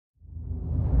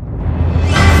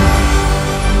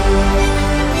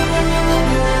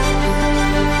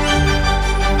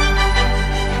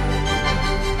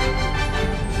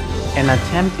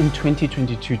attempt in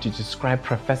 2022 to describe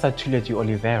Professor Tulio de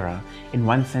Oliveira in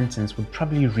one sentence would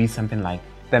probably read something like,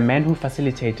 the man who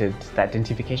facilitated the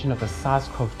identification of the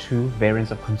SARS-CoV-2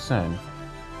 variants of concern,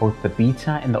 both the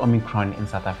Beta and the Omicron in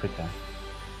South Africa.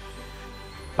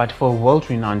 But for a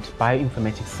world-renowned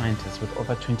bioinformatics scientist with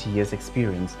over 20 years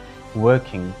experience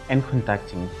working and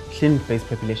conducting clinic-based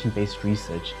population-based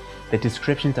research, the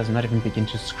description does not even begin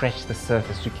to scratch the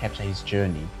surface to capture his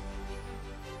journey.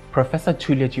 Professor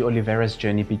Tulio de Oliveira's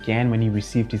journey began when he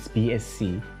received his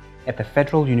BSc at the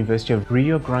Federal University of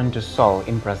Rio Grande do Sul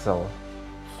in Brazil,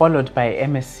 followed by a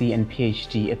MSc and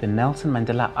PhD at the Nelson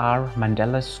Mandela R.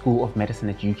 Mandela School of Medicine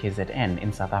at UKZN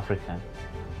in South Africa.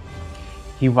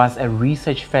 He was a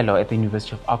research fellow at the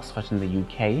University of Oxford in the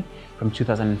UK from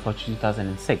 2004 to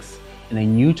 2006 and a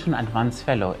Newton Advanced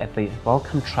Fellow at the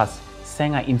Wellcome Trust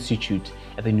Sanger Institute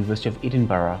at the University of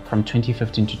Edinburgh from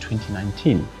 2015 to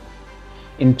 2019.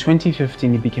 In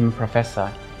 2015, he became a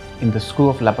professor in the School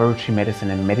of Laboratory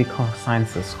Medicine and Medical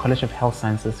Sciences, College of Health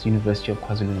Sciences, University of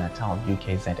KwaZulu-Natal,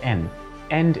 UKZN.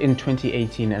 And in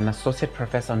 2018, an associate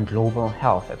professor on global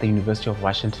health at the University of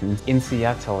Washington in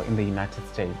Seattle in the United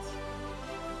States.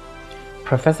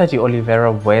 Professor de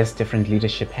Oliveira wears different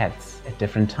leadership hats at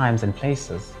different times and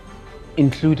places,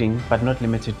 including, but not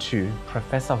limited to,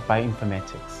 Professor of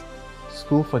Bioinformatics,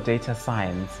 School for Data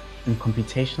Science and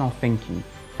Computational Thinking,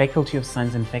 Faculty of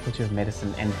Science and Faculty of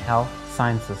Medicine and Health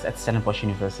Sciences at Stellenbosch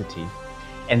University,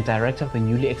 and Director of the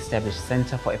newly established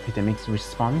Center for Epidemic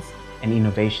Response and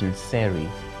Innovation, CERI,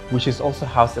 which is also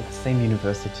housed at the same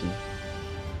university.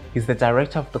 He's the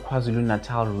Director of the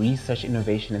KwaZulu-Natal Research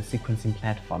Innovation and Sequencing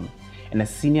Platform, and a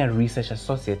Senior Research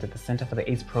Associate at the Center for the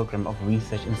AIDS Program of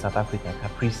Research in South Africa,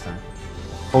 CAPRISA.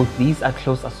 Both these are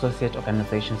close associate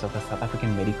organizations of the South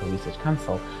African Medical Research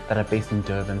Council that are based in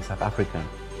Durban, South Africa.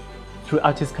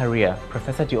 Throughout his career,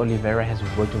 Professor de Oliveira has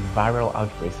worked with viral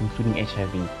outbreaks including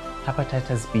HIV,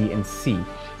 hepatitis B and C,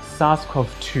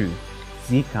 SARS-CoV-2,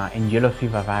 Zika and yellow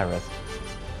fever virus.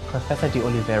 Professor de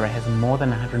Oliveira has more than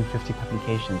 150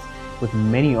 publications, with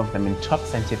many of them in top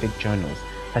scientific journals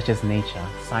such as Nature,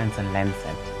 Science and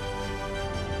Lancet.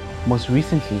 Most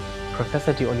recently,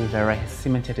 Professor de Oliveira has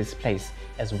cemented his place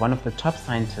as one of the top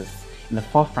scientists in the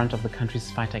forefront of the country's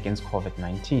fight against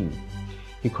COVID-19.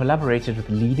 He collaborated with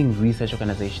leading research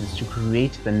organizations to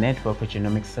create the Network for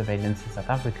Genomic Surveillance in South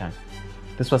Africa.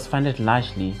 This was funded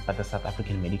largely by the South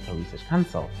African Medical Research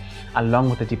Council,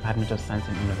 along with the Department of Science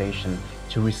and Innovation,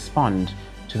 to respond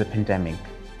to the pandemic.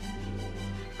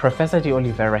 Professor de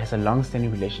Oliveira has a long-standing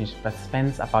relationship that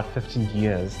spans about 15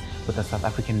 years with the South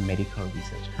African Medical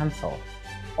Research Council.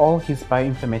 All his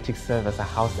bioinformatics servers are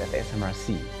housed at the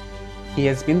SAMRC. He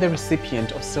has been the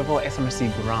recipient of several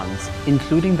SAMRC grants,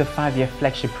 including the 5-year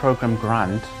flagship program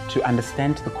grant to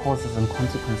understand the causes and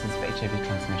consequences of HIV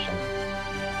transmission.